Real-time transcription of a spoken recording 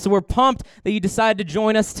So we're pumped that you decided to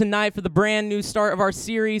join us tonight for the brand new start of our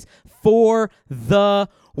series, For the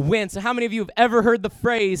Win. So how many of you have ever heard the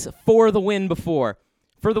phrase, for the win, before?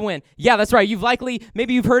 For the win. Yeah, that's right.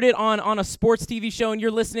 Maybe you've heard it on a sports TV show and you're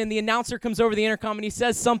listening. The announcer comes over the intercom and he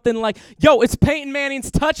says something like, yo, it's Peyton Manning's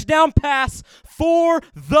touchdown pass for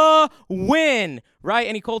the win. Right?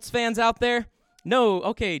 Any Colts fans out there? No.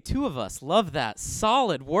 Okay, 2 of us. Love that.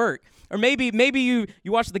 Solid work. Or maybe you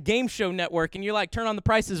watch the Game Show Network and you're like, turn on The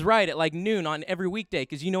Price is Right at like noon on every weekday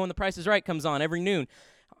because you know when The Price is Right comes on every noon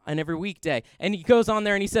and every weekday. And he goes on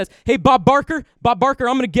there and he says, hey, Bob Barker, I'm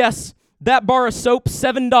going to guess that bar of soap,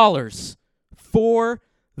 $7 for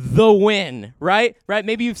the win, right? Right?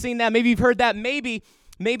 Maybe you've seen that. Maybe you've heard that. Maybe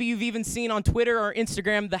you've even seen on Twitter or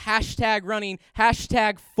Instagram the hashtag running,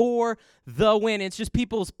 hashtag for the win. It's just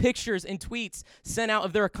people's pictures and tweets sent out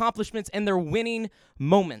of their accomplishments and their winning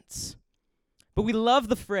moments. But we love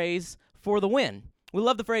the phrase for the win. We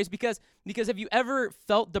love the phrase because have you ever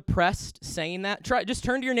felt depressed saying that? Just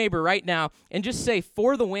turn to your neighbor right now and just say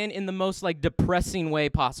for the win in the most like depressing way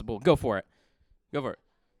possible. Go for it. Go for it.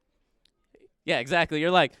 Yeah, exactly. You're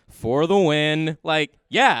like, for the win. Like,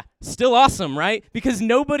 yeah, still awesome, right? Because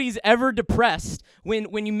nobody's ever depressed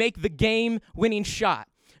when you make the game-winning shot.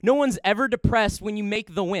 No one's ever depressed when you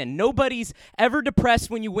make the win. Nobody's ever depressed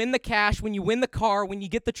when you win the cash, when you win the car, when you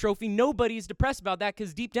get the trophy. Nobody's depressed about that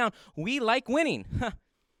because deep down, we like winning. And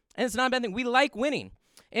it's not a bad thing. We like winning.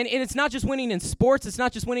 And it's not just winning in sports. It's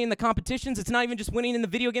not just winning in the competitions. It's not even just winning in the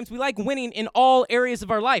video games. We like winning in all areas of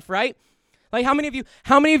our life, right? Like, how many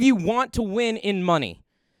of you want to win in money?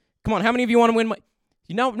 Come on, how many of you want to win money?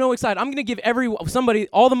 You know, no excited. I'm going to give somebody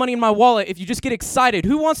all the money in my wallet if you just get excited.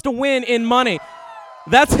 Who wants to win in money?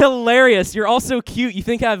 That's hilarious. You're all so cute. You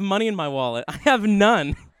think I have money in my wallet. I have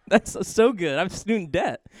none. That's so good. I have student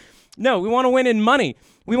debt. No, we want to win in money.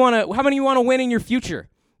 How many of you want to win in your future?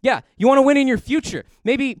 Yeah, you want to win in your future.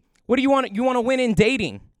 Maybe, what do you want? You want to win in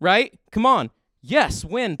dating, right? Come on. Yes,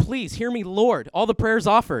 win. Please, hear me, Lord. All the prayers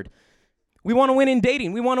offered. We want to win in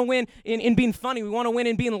dating. We want to win in being funny. We want to win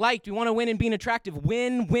in being liked. We want to win in being attractive.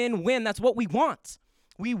 Win, win, win. That's what we want.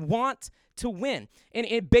 We want to win. And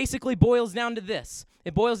it basically boils down to this.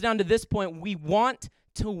 It boils down to this point. We want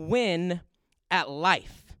to win at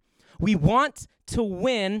life. We want to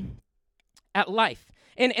win at life.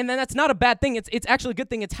 And then that's not a bad thing. It's actually a good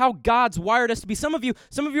thing. It's how God's wired us to be. Some of you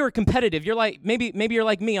are competitive. You're like, maybe you're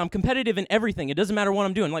like me. I'm competitive in everything. It doesn't matter what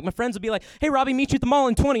I'm doing. Like, my friends will be like, hey, Robbie, meet you at the mall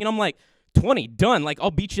in 20. And I'm like, 20, done. Like, I'll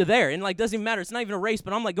beat you there. And, like, doesn't even matter. It's not even a race,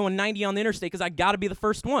 but I'm, like, going 90 on the interstate because I got to be the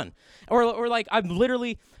first one. Or like, I've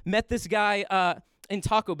literally met this guy in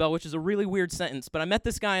Taco Bell, which is a really weird sentence, but I met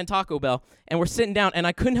this guy in Taco Bell, and we're sitting down, and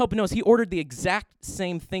I couldn't help but notice he ordered the exact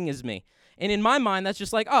same thing as me. And in my mind, that's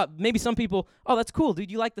just like, oh, maybe some people, oh, that's cool, dude.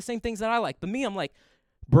 You like the same things that I like. But me, I'm like,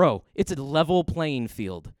 bro, it's a level playing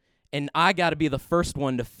field. And I got to be the first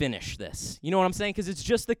one to finish this. You know what I'm saying? Because it's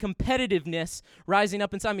just the competitiveness rising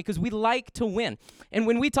up inside me because we like to win. And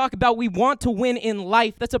when we talk about we want to win in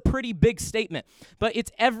life, that's a pretty big statement. But it's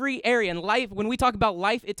every area in life. When we talk about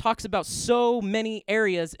life, it talks about so many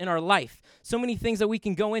areas in our life, so many things that we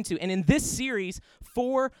can go into. And in this series,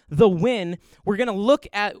 For the Win, we're going to look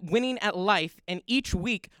at winning at life. And each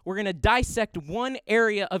week, we're going to dissect one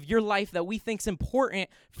area of your life that we think is important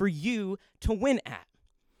for you to win at.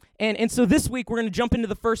 And so this week, we're going to jump into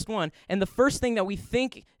the first one. And the first thing that we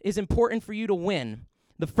think is important for you to win,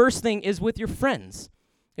 the first thing is with your friends,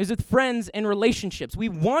 is with friends and relationships.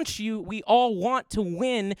 We all want to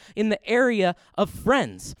win in the area of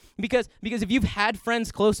friends. Because if you've had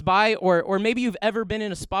friends close by, or maybe you've ever been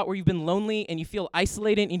in a spot where you've been lonely and you feel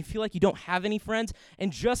isolated and you feel like you don't have any friends,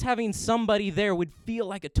 and just having somebody there would feel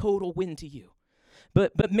like a total win to you.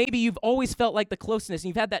 But maybe you've always felt like the closeness, and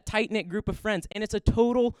you've had that tight-knit group of friends, and it's a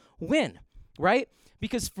total win, right?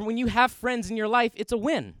 Because when you have friends in your life, it's a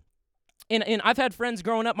win. And I've had friends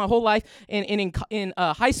growing up my whole life, and in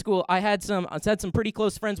high school, I had some pretty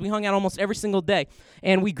close friends. We hung out almost every single day,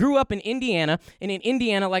 and we grew up in Indiana. And in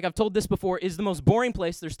Indiana, like I've told this before, is the most boring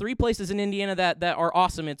place. There's 3 places in Indiana that are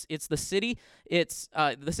awesome. It's the city,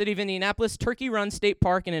 the city of Indianapolis, Turkey Run State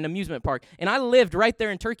Park, and an amusement park. And I lived right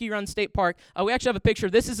there in Turkey Run State Park. We actually have a picture.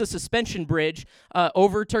 This is a suspension bridge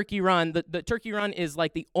over Turkey Run. The Turkey Run is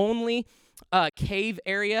like the only cave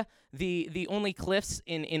area, the only cliffs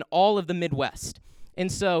in all of the Midwest. And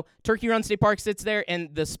so Turkey Run State Park sits there,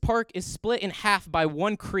 and this park is split in half by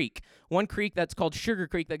one creek that's called Sugar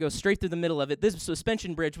Creek that goes straight through the middle of it. This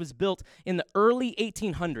suspension bridge was built in the early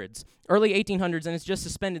 1800s, and it's just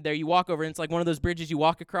suspended there. You walk over, and it's like one of those bridges you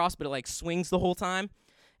walk across, but it like swings the whole time,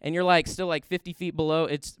 and you're like still like 50 feet below.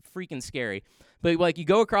 It's freaking scary. But like you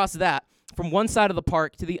go across that, from one side of the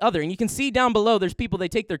park to the other. And you can see down below, there's people, they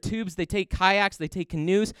take their tubes, they take kayaks, they take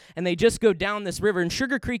canoes, and they just go down this river. And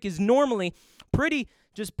Sugar Creek is normally pretty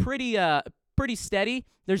steady.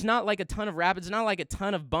 There's not like a ton of rapids, not like a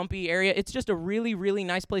ton of bumpy area. It's just a really, really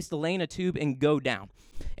nice place to lay in a tube and go down.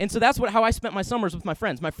 And so that's how I spent my summers with my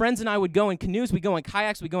friends. My friends and I would go in canoes, we go in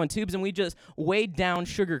kayaks, we go in tubes, and we just wade down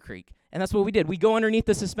Sugar Creek. And that's what we did. We go underneath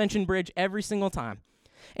the suspension bridge every single time.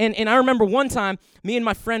 And I remember one time, me and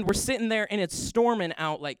my friend were sitting there, and it's storming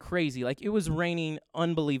out like crazy. Like, it was raining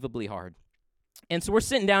unbelievably hard. And so we're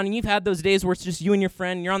sitting down, and you've had those days where it's just you and your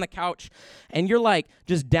friend, and you're on the couch, and you're, like,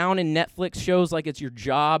 just down in Netflix shows like it's your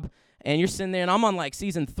job, and you're sitting there, and I'm on, like,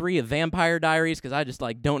 season 3 of Vampire Diaries because I just,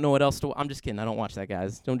 like, don't know what else to I'm just kidding. I don't watch that,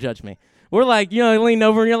 guys. Don't judge me. We're like, lean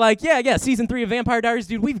over, and you're like, yeah, season 3 of Vampire Diaries,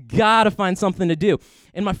 dude, we've got to find something to do.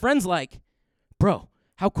 And my friend's like, bro,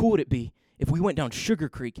 how cool would it be if we went down Sugar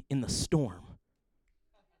Creek in the storm?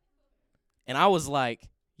 And I was like,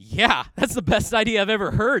 yeah, that's the best idea I've ever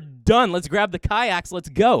heard. Done. Let's grab the kayaks. Let's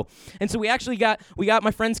go. And so we got my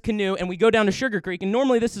friend's canoe, and we go down to Sugar Creek. And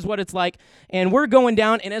normally this is what it's like. And we're going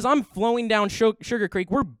down, and as I'm flowing down Sugar Creek,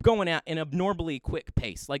 we're going at an abnormally quick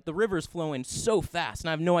pace. Like, the river's flowing so fast, and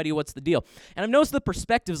I have no idea what's the deal. And I've noticed the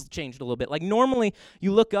perspective's changed a little bit. Like, normally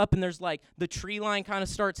you look up, and there's, like, the tree line kind of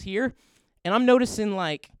starts here. And I'm noticing,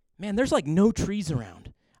 like, man, there's, like, no trees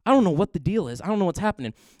around. I don't know what the deal is. I don't know what's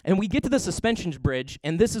happening. And we get to the suspension bridge,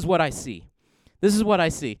 and this is what I see.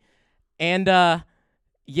 And,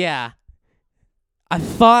 yeah, I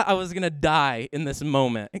thought I was going to die in this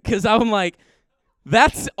moment because I'm like,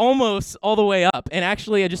 that's almost all the way up. And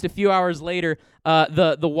actually, just a few hours later,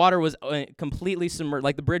 the water was completely submerged.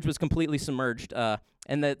 Like, the bridge was completely submerged.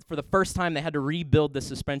 And that for the first time, they had to rebuild the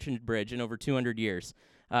suspension bridge in over 200 years.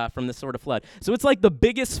 From this sort of flood. So it's like the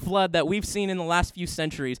biggest flood that we've seen in the last few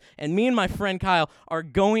centuries, and me and my friend Kyle are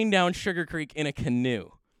going down Sugar Creek in a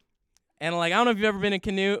canoe. And, like, I don't know if you've ever been in a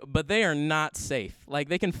canoe, but they are not safe. Like,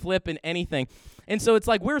 they can flip in anything. And so it's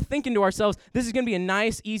like we're thinking to ourselves, this is going to be a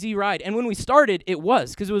nice, easy ride. And when we started, it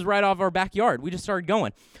was, because it was right off our backyard. We just started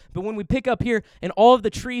going. But when we pick up here, and all of the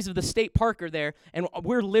trees of the state park are there, and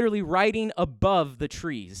we're literally riding above the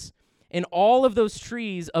trees. And all of those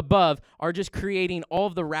trees above are just creating all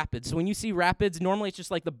of the rapids. So when you see rapids, normally it's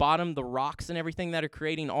just like the bottom, the rocks and everything that are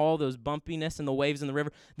creating all those bumpiness and the waves in the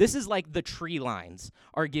river. This is like the tree lines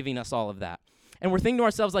are giving us all of that. And we're thinking to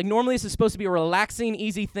ourselves, like, normally this is supposed to be a relaxing,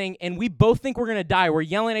 easy thing, and we both think we're going to die. We're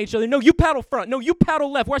yelling at each other, no, you paddle front. No, you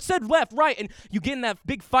paddle left. Where I said left, right. And you get in that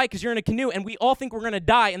big fight because you're in a canoe, and we all think we're going to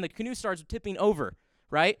die, and the canoe starts tipping over,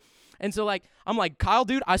 right? And so, like, I'm like, Kyle,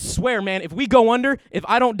 dude, I swear, man, if we go under, if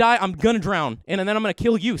I don't die, I'm going to drown. And then I'm going to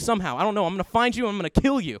kill you somehow. I don't know. I'm going to find you, and I'm going to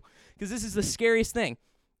kill you. Because this is the scariest thing.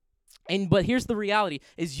 But here's the reality,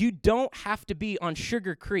 is you don't have to be on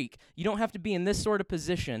Sugar Creek. You don't have to be in this sort of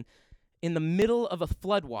position in the middle of a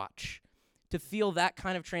flood watch to feel that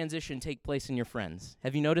kind of transition take place in your friends.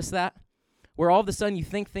 Have you noticed that? Where all of a sudden you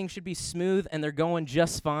think things should be smooth, and they're going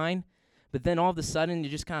just fine. But then all of a sudden you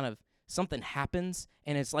just kind of, something happens,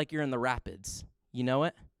 and it's like you're in the rapids. You know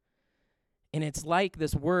it? And it's like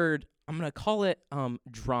this word, I'm going to call it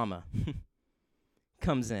drama,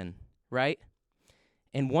 comes in, right?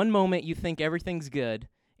 And one moment you think everything's good,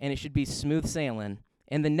 and it should be smooth sailing,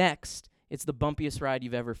 and the next, it's the bumpiest ride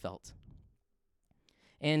you've ever felt.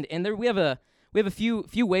 And there we have a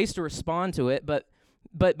few ways to respond to it, but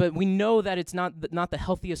we know that it's not the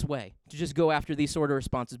healthiest way to just go after these sort of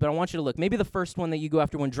responses. But I want you to look. Maybe the first one that you go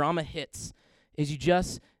after when drama hits is you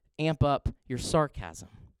just amp up your sarcasm.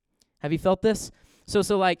 Have you felt this? So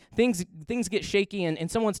like things get shaky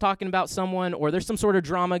and someone's talking about someone, or there's some sort of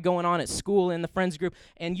drama going on at school in the friends group,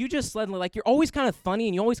 and you just suddenly, like, you're always kind of funny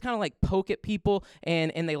and you always kind of like poke at people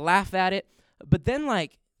and they laugh at it. But then,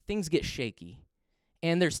 like, things get shaky.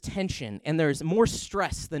 And there's tension, and there's more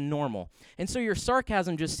stress than normal. And so your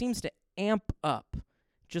sarcasm just seems to amp up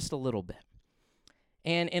just a little bit.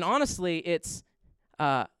 And honestly, it's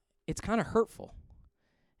kind of hurtful.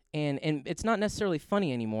 And it's not necessarily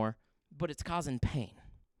funny anymore, but it's causing pain.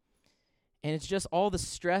 And it's just all the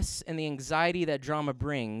stress and the anxiety that drama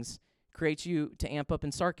brings creates you to amp up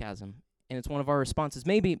in sarcasm. And it's one of our responses.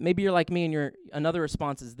 Maybe you're like me, and another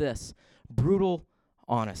response is this: brutal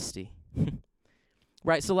honesty.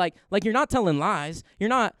 Right, so like you're not telling lies, you're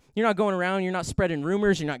not going around, you're not spreading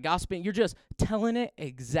rumors, you're not gossiping, you're just telling it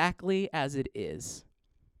exactly as it is.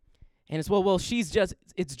 And it's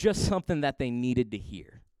it's just something that they needed to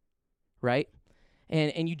hear, right?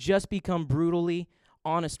 And you just become brutally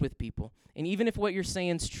honest with people. And even if what you're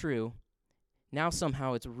saying's true, now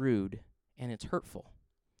somehow it's rude and it's hurtful.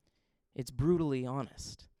 It's brutally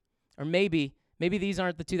honest. Or maybe maybe these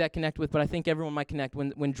aren't the two that connect with, but I think everyone might connect.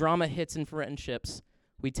 When drama hits in friendships,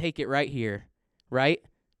 we take it right here, right?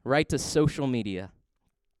 Right to social media.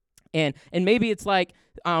 And maybe it's like,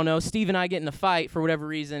 I don't know, Steve and I get in a fight for whatever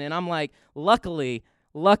reason, and I'm like, luckily,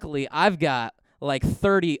 I've got like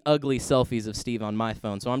 30 ugly selfies of Steve on my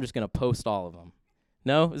phone, so I'm just going to post all of them.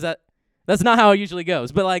 No? That's not how it usually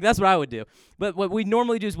goes, but like that's what I would do. But what we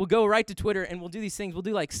normally do is we'll go right to Twitter and we'll do these things. We'll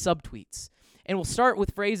do like subtweets. And we'll start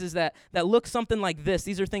with phrases that look something like this.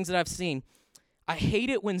 These are things that I've seen. I hate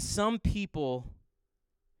it when some people,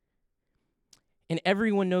 and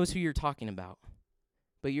everyone knows who you're talking about,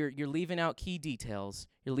 but you're leaving out key details,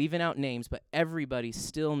 you're leaving out names, but everybody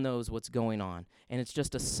still knows what's going on. And it's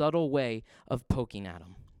just a subtle way of poking at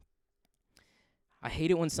them. I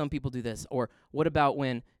hate it when some people do this. Or what about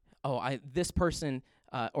when, this person,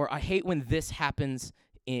 or I hate when this happens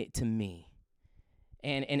to me.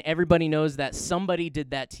 And everybody knows that somebody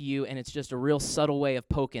did that to you, and it's just a real subtle way of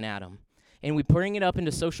poking at them. And we bring it up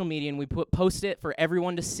into social media, and we post it for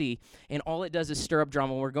everyone to see, and all it does is stir up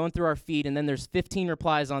drama. We're going through our feed, and then there's 15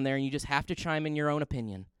 replies on there, and you just have to chime in your own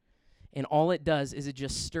opinion. And all it does is it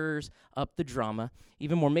just stirs up the drama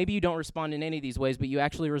even more. Maybe you don't respond in any of these ways, but you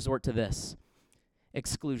actually resort to this: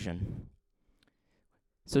 exclusion.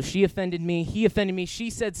 So she offended me, he offended me, she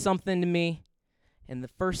said something to me, and the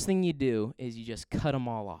first thing you do is you just cut them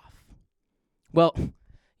all off. Well,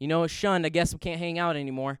 it's shunned. I guess we can't hang out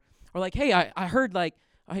anymore. Or like, hey, I heard, like,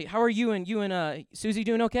 hey, how are you and Susie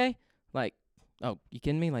doing okay? Like, oh, you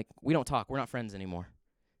kidding me? Like, we don't talk. We're not friends anymore.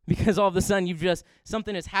 Because all of a sudden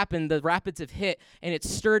something has happened, the rapids have hit, and it's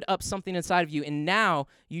stirred up something inside of you, and now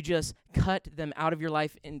you just cut them out of your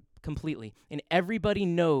life completely. And everybody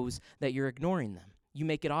knows that you're ignoring them. You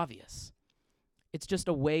make it obvious. It's just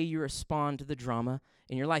a way you respond to the drama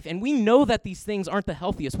in your life. And we know that these things aren't the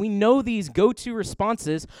healthiest. We know these go-to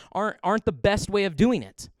responses aren't the best way of doing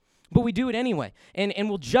it. But we do it anyway. And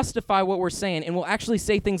we'll justify what we're saying, and we'll actually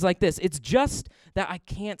say things like this: it's just that I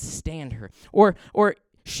can't stand her. Or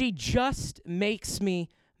she just makes me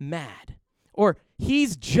mad. Or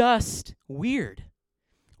he's just weird.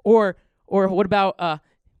 Or what about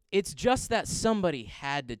it's just that somebody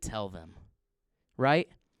had to tell them. Right?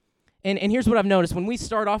 And here's what I've noticed. When we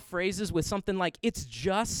start off phrases with something like, it's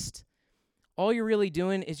just, all you're really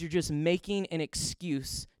doing is you're just making an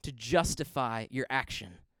excuse to justify your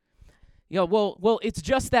action. Well, it's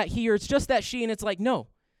just that he or it's just that she, and it's like, no,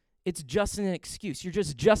 it's just an excuse. You're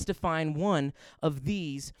just justifying one of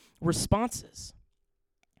these responses.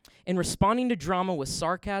 And responding to drama with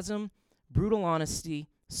sarcasm, brutal honesty,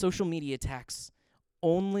 social media attacks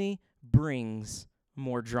only brings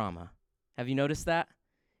more drama. Have you noticed that?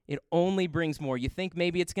 It only brings more. You think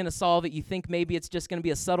maybe it's going to solve it. You think maybe it's just going to be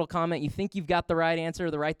a subtle comment. You think you've got the right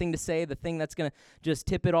answer, the right thing to say, the thing that's going to just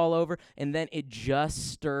tip it all over, and then it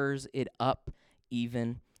just stirs it up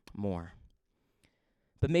even more.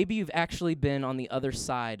 But maybe you've actually been on the other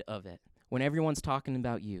side of it when everyone's talking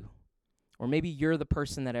about you. Or maybe you're the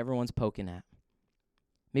person that everyone's poking at.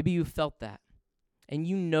 Maybe you felt that. And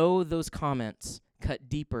you know those comments cut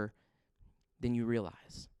deeper than you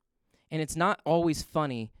realize. And it's not always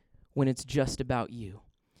funny when it's just about you.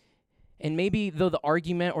 And maybe though the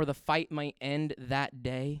argument or the fight might end that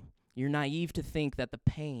day, you're naive to think that the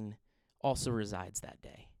pain also resides that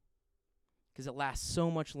day. Because it lasts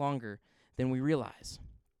so much longer than we realize.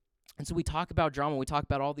 And so we talk about drama, we talk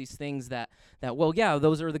about all these things that well, yeah,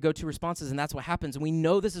 those are the go-to responses, and that's what happens. And we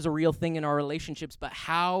know this is a real thing in our relationships, but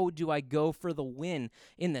how do I go for the win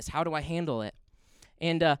in this? How do I handle it?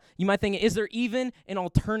 And you might think, is there even an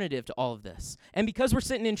alternative to all of this? And because we're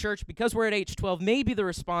sitting in church, because we're at H12, maybe the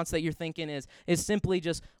response that you're thinking is simply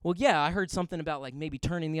just, well, yeah, I heard something about like maybe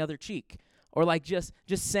turning the other cheek, or like just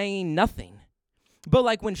saying nothing. But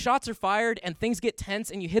like when shots are fired and things get tense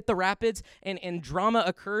and you hit the rapids and drama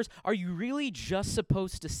occurs, are you really just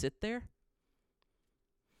supposed to sit there?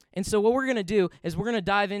 And so what we're going to do is we're going to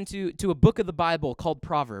dive into a book of the Bible called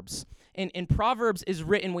Proverbs. And Proverbs is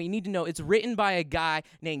written, what you need to know, it's written by a guy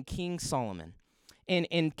named King Solomon.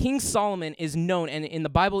 And King Solomon is known, and the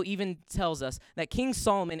Bible even tells us that King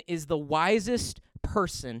Solomon is the wisest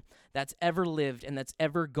person that's ever lived and that's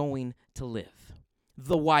ever going to live.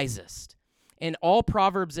 The wisest. And all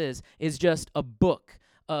Proverbs is just a book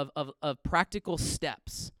of practical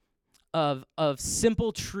steps, of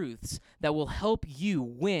simple truths that will help you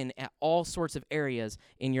win at all sorts of areas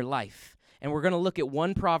in your life. And we're going to look at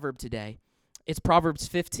one proverb today. It's Proverbs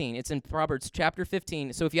 15. It's in Proverbs chapter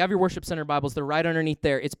 15. So if you have your Worship Center Bibles, they're right underneath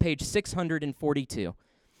there. It's page 642.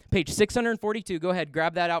 Page 642. Go ahead,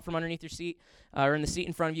 grab that out from underneath your seat, or in the seat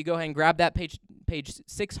in front of you. Go ahead and grab that page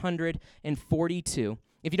 642.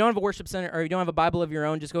 If you don't have a worship center or you don't have a Bible of your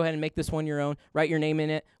own, just go ahead and make this one your own. Write your name in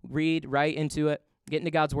it. Read right into it. Get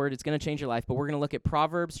into God's word. It's going to change your life. But we're going to look at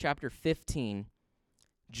Proverbs chapter 15,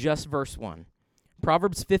 just verse 1.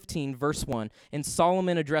 Proverbs 15, verse 1. And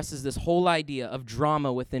Solomon addresses this whole idea of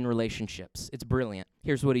drama within relationships. It's brilliant.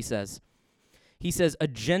 Here's what he says. He says, a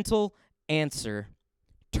gentle answer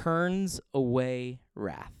turns away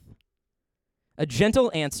wrath. A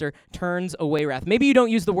gentle answer turns away wrath. Maybe you don't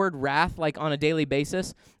use the word wrath like on a daily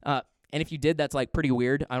basis. And if you did, that's like pretty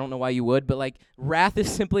weird. I don't know why you would. But like wrath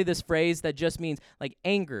is simply this phrase that just means like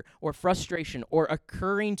anger or frustration or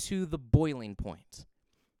occurring to the boiling point.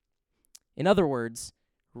 In other words,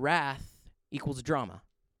 wrath equals drama.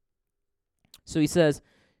 So he says,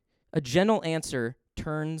 a gentle answer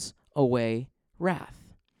turns away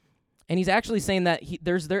wrath. And he's actually saying that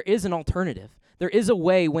there is an alternative. There is a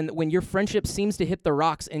way when your friendship seems to hit the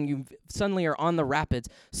rocks and you suddenly are on the rapids,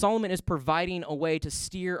 Solomon is providing a way to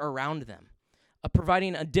steer around them,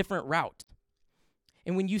 providing a different route.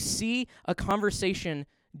 And when you see a conversation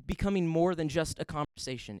becoming more than just a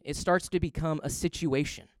conversation, it starts to become a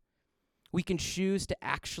situation. We can choose to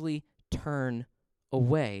actually turn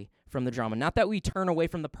away from the drama. Not that we turn away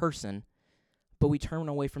from the person, but we turn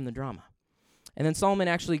away from the drama. And then Solomon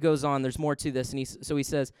actually goes on. There's more to this. And he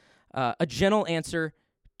says, a gentle answer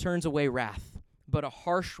turns away wrath, but a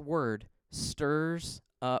harsh word stirs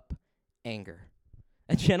up anger.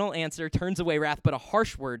 A gentle answer turns away wrath, but a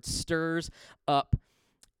harsh word stirs up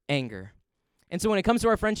anger. And so when it comes to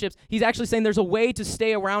our friendships, he's actually saying there's a way to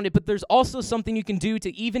stay around it, but there's also something you can do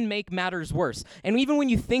to even make matters worse. And even when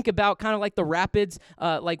you think about kind of like the rapids,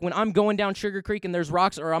 like when I'm going down Sugar Creek and there's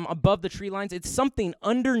rocks or I'm above the tree lines, it's something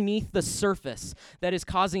underneath the surface that is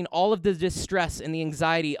causing all of the distress and the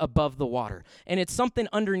anxiety above the water. And it's something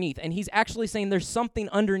underneath. And he's actually saying there's something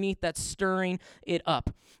underneath that's stirring it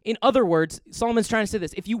up. In other words, Solomon's trying to say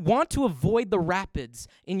this. If you want to avoid the rapids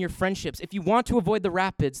in your friendships, if you want to avoid the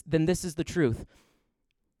rapids, then this is the truth.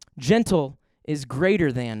 Gentle is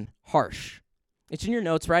greater than harsh. It's in your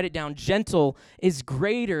notes. Write it down. Gentle is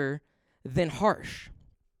greater than harsh.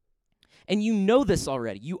 And you know this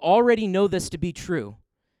already. You already know this to be true.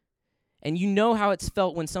 And you know how it's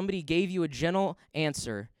felt when somebody gave you a gentle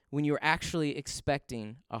answer when you were actually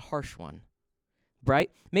expecting a harsh one. Right?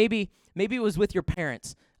 Maybe it was with your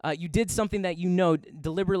parents. You did something that you know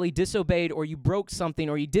deliberately disobeyed, or you broke something,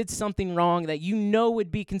 or you did something wrong that you know would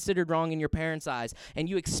be considered wrong in your parents' eyes, and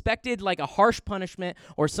you expected like a harsh punishment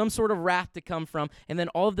or some sort of wrath to come from, and then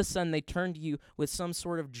all of a sudden they turned to you with some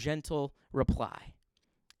sort of gentle reply,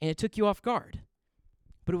 and it took you off guard.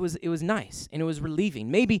 But it was nice, and it was relieving.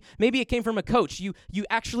 Maybe it came from a coach. You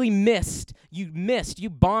actually missed, you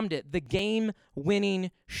bombed it, the game-winning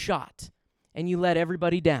shot, and you let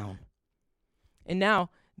everybody down. And now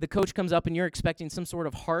the coach comes up and you're expecting some sort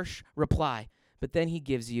of harsh reply, but then he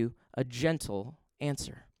gives you a gentle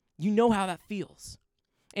answer. You know how that feels.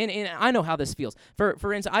 And I know how this feels.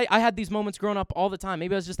 For instance, I had these moments growing up all the time.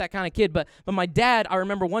 Maybe I was just that kind of kid, but my dad, I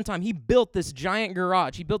remember one time, he built this giant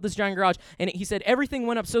garage. And he said everything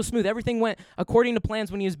went up so smooth. Everything went according to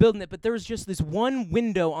plans when he was building it, but there was just this one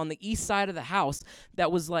window on the east side of the house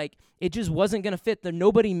that was like, it just wasn't going to fit.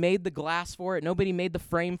 Nobody made the glass for it. Nobody made the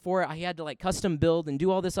frame for it. He had to like custom build and do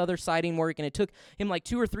all this other siding work, and it took him like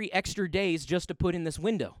 2 or 3 extra days just to put in this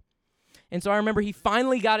window. And so I remember he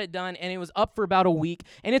finally got it done, and it was up for about a week.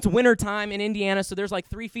 And it's wintertime in Indiana, so there's like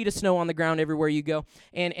 3 feet of snow on the ground everywhere you go.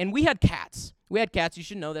 And we had cats. You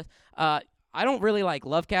should know this. I don't really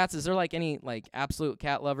love cats. Is there like any like absolute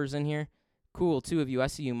cat lovers in here? Cool, 2 of you. I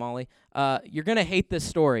see you, Molly. You're going to hate this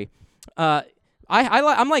story.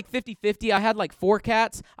 I'm like 50-50. I had like 4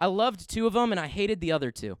 cats. I loved 2 of them, and I hated the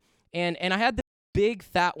other 2. And I had this big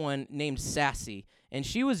fat one named Sassy. And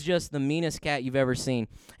she was just the meanest cat you've ever seen.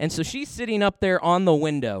 And so she's sitting up there on the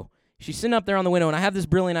window. And I have this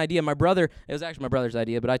brilliant idea. It was actually my brother's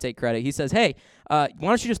idea, but I take credit. He says, hey, why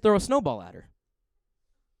don't you just throw a snowball at her?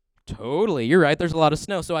 Totally, you're right. There's a lot of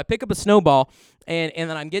snow. So I pick up a snowball, and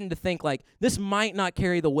then I'm getting to think, like, this might not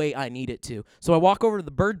carry the weight I need it to. So I walk over to the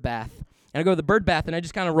bird bath, and I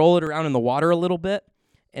just kind of roll it around in the water a little bit.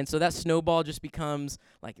 And so that snowball just becomes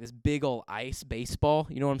like this big old ice baseball.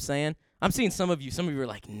 You know what I'm saying? I'm seeing some of you are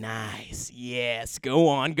like, nice, yes, go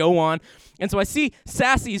on. And so I see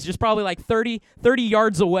Sassy's just probably like 30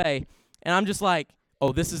 yards away, and I'm just like,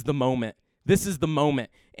 oh, this is the moment.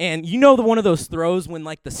 And you know one of those throws when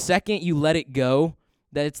like the second you let it go,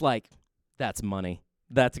 that it's like, that's money.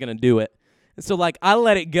 That's going to do it. And so like I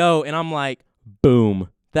let it go, and I'm like, boom,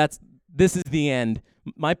 this is the end.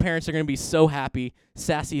 My parents are going to be so happy.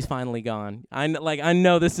 Sassy's finally gone. I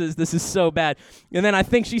know this is so bad. And then I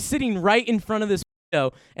think she's sitting right in front of this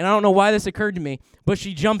window, and I don't know why this occurred to me, but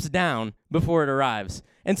she jumps down before it arrives.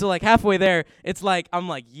 And so like halfway there, it's like I'm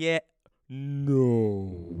like, yeah,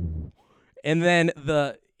 no. And then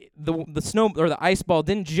the snow or the ice ball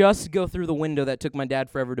didn't just go through the window that took my dad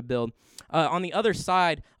forever to build. On the other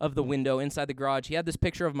side of the window inside the garage, he had this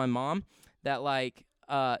picture of my mom that like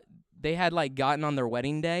they had like gotten on their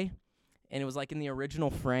wedding day, and it was like in the original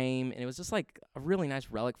frame, and it was just like a really nice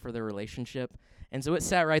relic for their relationship. And so it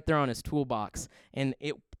sat right there on his toolbox, and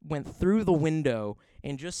it went through the window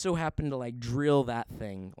and just so happened to like drill that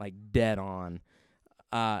thing like dead on.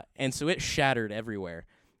 And so it shattered everywhere.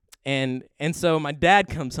 And so my dad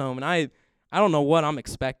comes home, and I don't know what I'm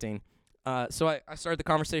expecting. So I started the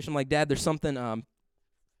conversation. I'm like, Dad, there's something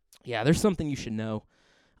there's something you should know.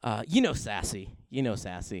 Sassy.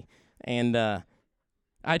 And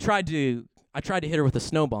I tried to hit her with a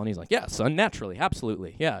snowball, and he's like, yeah, son, naturally,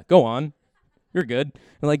 absolutely. Yeah, go on. You're good.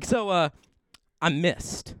 And like, so I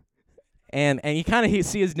missed. And you kind of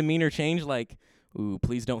see his demeanor change, like, ooh,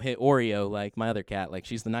 please don't hit Oreo like my other cat. Like,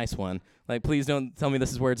 she's the nice one. Like, please don't tell me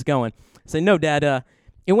this is where it's going. I say, no, Dad,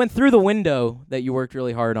 it went through the window that you worked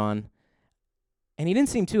really hard on. And he didn't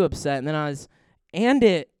seem too upset. And then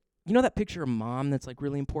you know that picture of Mom that's, like,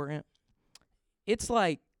 really important? It's,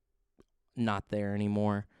 like, not there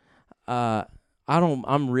anymore.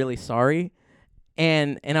 I'm really sorry.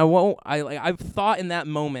 And I've thought in that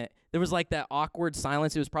moment, there was, like, that awkward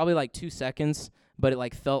silence. It was probably, like, 2 seconds, but it,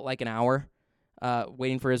 like, felt like an hour.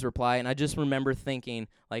 Waiting for his reply, and I just remember thinking,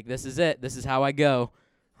 like, this is it. This is how I go.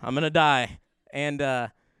 I'm going to die. And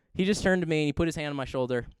he just turned to me, and he put his hand on my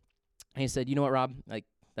shoulder, and he said, you know what, Rob? Like,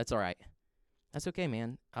 that's all right. That's okay,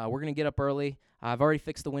 man. We're going to get up early. I've already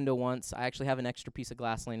fixed the window once. I actually have an extra piece of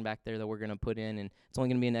glass laying back there that we're going to put in, and it's only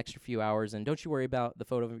going to be an extra few hours, and don't you worry about the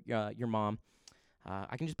photo of your mom.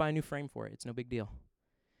 I can just buy a new frame for it. It's no big deal.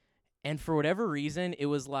 And for whatever reason, it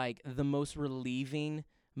was like the most relieving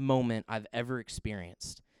moment I've ever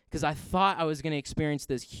experienced, because I thought I was going to experience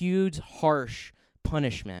this huge, harsh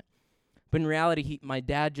punishment. But in reality, my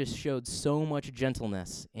dad just showed so much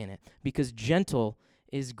gentleness in it, because gentle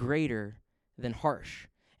is greater than harsh.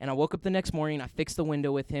 And I woke up the next morning, I fixed the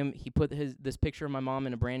window with him, he put this picture of my mom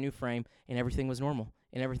in a brand new frame, and everything was normal,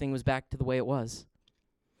 and everything was back to the way it was.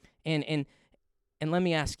 And let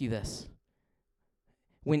me ask you this.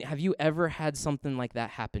 Have you ever had something like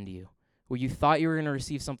that happen to you, where you thought you were going to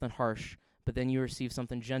receive something harsh, but then you received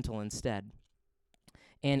something gentle instead?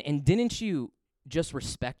 And didn't you just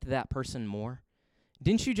respect that person more?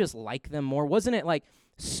 Didn't you just like them more? Wasn't it like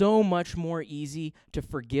so much more easy to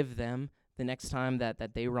forgive them the next time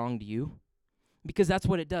that they wronged you? Because that's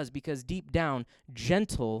what it does, because deep down,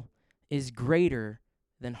 gentle is greater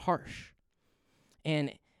than harsh.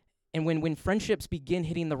 And when friendships begin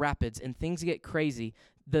hitting the rapids and things get crazy,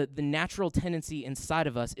 the natural tendency inside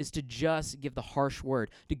of us is to just give the harsh word,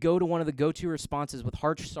 to go to one of the go-to responses with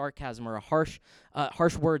harsh sarcasm or a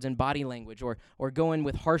harsh words and body language, or go in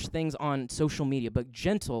with harsh things on social media. But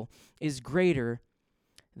gentle is greater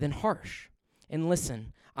than harsh. And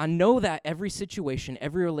listen, I know that every situation,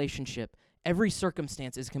 every relationship, every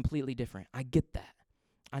circumstance is completely different. I get that.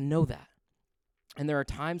 I know that. And there are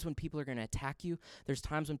times when people are going to attack you. There's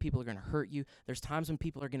times when people are going to hurt you. There's times when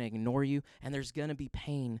people are going to ignore you. And there's going to be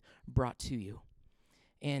pain brought to you.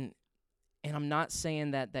 And I'm not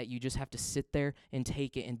saying that you just have to sit there and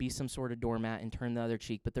take it and be some sort of doormat and turn the other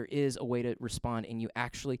cheek. But there is a way to respond, and you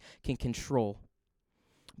actually can control.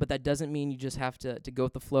 But that doesn't mean you just have to go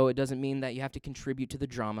with the flow. It doesn't mean that you have to contribute to the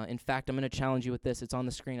drama. In fact, I'm going to challenge you with this. It's on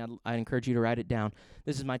the screen. I encourage you to write it down.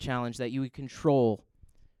 This is my challenge, that you would control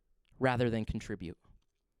rather than contribute.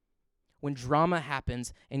 When drama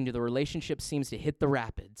happens and the relationship seems to hit the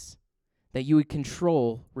rapids, that you would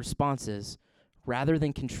control responses rather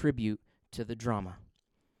than contribute to the drama.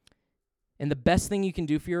 And the best thing you can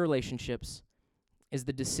do for your relationships is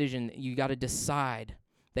the decision. You got to decide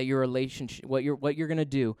that your relationship, what you're going to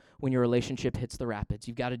do when your relationship hits the rapids.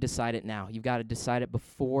 You've got to decide it now. You've got to decide it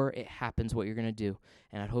before it happens, what you're going to do.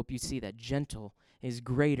 And I hope you see that gentle is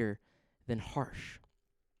greater than harsh.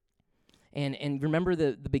 And remember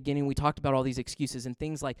the beginning, we talked about all these excuses and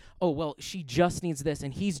things like, oh, well, she just needs this,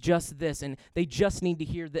 and he's just this, and they just need to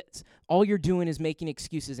hear this. All you're doing is making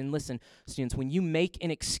excuses. And listen, students, when you make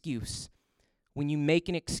an excuse,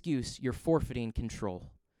 you're forfeiting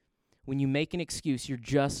control. When you make an excuse, you're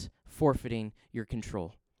just forfeiting your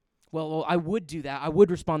control. Well, I would do that. I would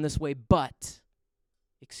respond this way, but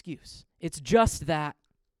excuse. It's just that,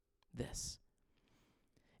 this.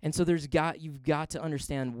 And so you've got to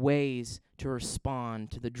understand ways to respond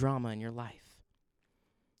to the drama in your life.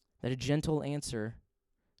 That a gentle answer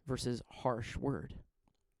versus harsh word.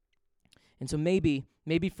 And so maybe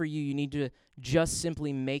for you, you need to just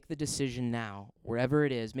simply make the decision now, wherever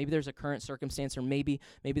it is. Maybe there's a current circumstance, or maybe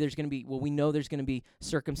there's going to be, we know there's going to be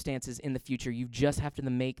circumstances in the future. You just have to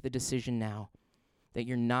make the decision now that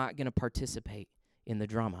you're not going to participate in the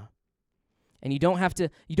drama. And you don't have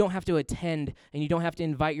to attend, and you don't have to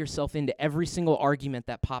invite yourself into every single argument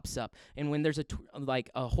that pops up. And when there's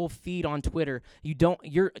a whole feed on Twitter,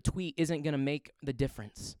 your tweet isn't going to make the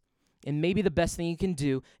difference. And maybe the best thing you can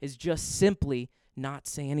do is just simply not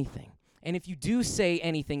say anything. And if you do say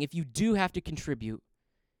anything, if you do have to contribute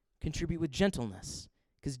with gentleness,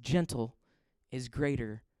 because gentle is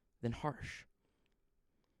greater than harsh.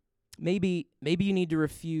 Maybe you need to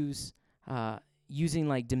refuse using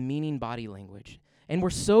like demeaning body language. And we're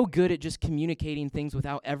so good at just communicating things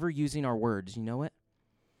without ever using our words, you know it?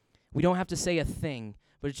 We don't have to say a thing,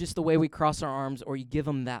 but it's just the way we cross our arms, or you give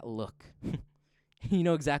them that look. You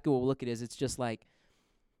know exactly what look it is. It's just like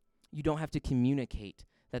you don't have to communicate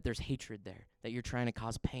that there's hatred there, that you're trying to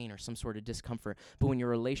cause pain or some sort of discomfort. But when your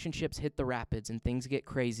relationships hit the rapids and things get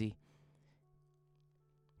crazy,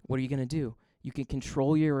 what are you going to do? You can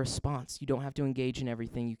control your response. You don't have to engage in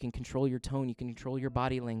everything. You can control your tone. You can control your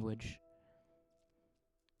body language.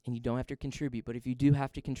 And you don't have to contribute. But if you do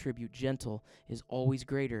have to contribute, gentle is always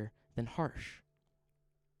greater than harsh.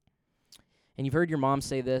 And you've heard your mom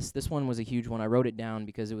say this. This one was a huge one. I wrote it down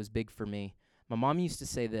because it was big for me. My mom used to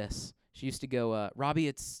say this. She used to go, Robbie,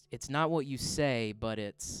 it's not what you say, but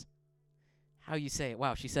it's how you say it.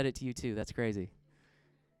 Wow, she said it to you too. That's crazy.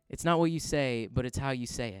 It's not what you say, but it's how you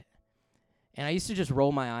say it. And I used to just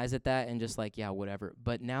roll my eyes at that and just like, yeah, whatever.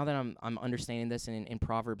 But now that I'm understanding this, and in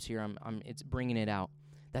Proverbs here, it's bringing it out.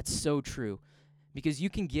 That's so true. Because you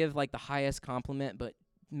can give like the highest compliment, but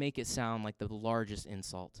make it sound like the largest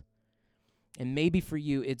insult. And maybe for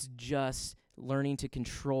you, it's just learning to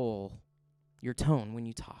control your tone when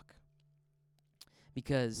you talk.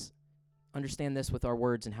 Because understand this with our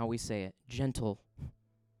words and how we say it. Gentle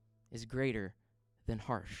is greater than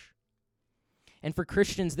harsh. And for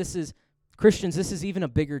Christians, this is even a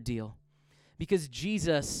bigger deal. Because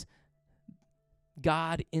Jesus,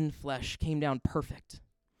 God in flesh, came down perfect.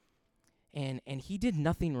 And he did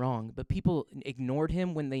nothing wrong, but people ignored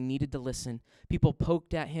him when they needed to listen. People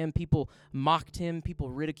poked at him, people mocked him, people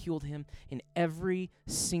ridiculed him. And every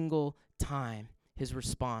single time, his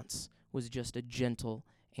response was just a gentle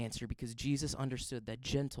answer, because Jesus understood that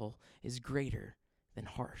gentle is greater than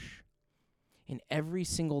harsh. And every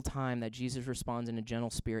single time that Jesus responds in a gentle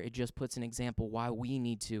spirit, it just puts an example why we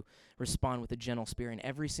need to respond with a gentle spirit. And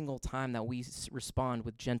every single time that we respond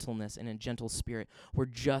with gentleness and a gentle spirit, we're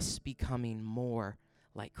just becoming more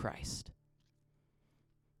like Christ.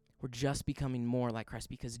 We're just becoming more like Christ,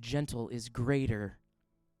 because gentle is greater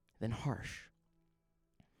than harsh.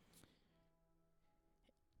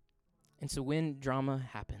 And so when drama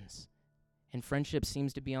happens and friendship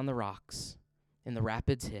seems to be on the rocks and the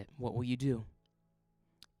rapids hit, what will you do?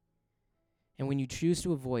 And when you choose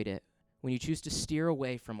to avoid it, when you choose to steer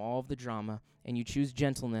away from all of the drama and you choose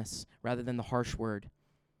gentleness rather than the harsh word,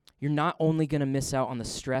 you're not only going to miss out on the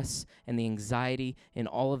stress and the anxiety and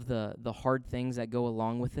all of the hard things that go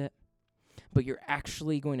along with it, but you're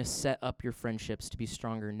actually going to set up your friendships to be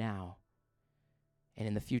stronger now and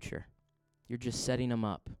in the future. You're just setting them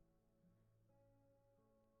up.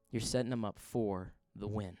 You're setting them up for the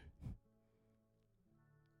win.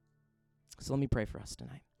 So let me pray for us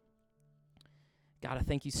tonight. God, I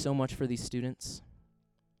thank you so much for these students.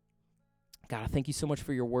 God, I thank you so much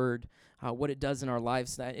for your word, what it does in our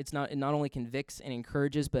lives. That it not only convicts and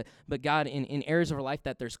encourages, but God, in areas of our life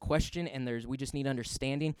that there's question and we just need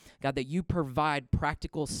understanding. God, that you provide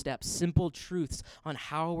practical steps, simple truths on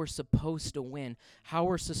how we're supposed to win, how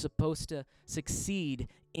we're supposed to succeed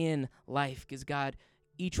in life. Because God,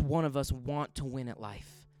 each one of us want to win at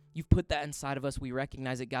life. You've put that inside of us. We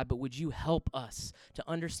recognize it, God, but would you help us to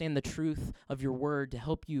understand the truth of your word, to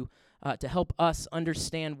help us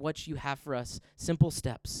understand what you have for us? Simple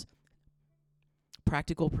steps,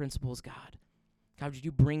 practical principles, God. God, would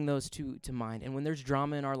you bring those to mind? And when there's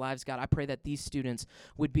drama in our lives, God, I pray that these students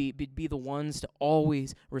would be the ones to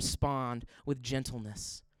always respond with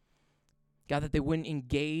gentleness. God, that they wouldn't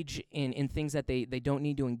engage in things that they don't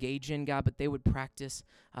need to engage in, God, but they would practice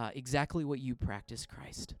exactly what you practice,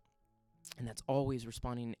 Christ. And that's always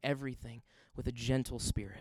responding in everything with a gentle spirit.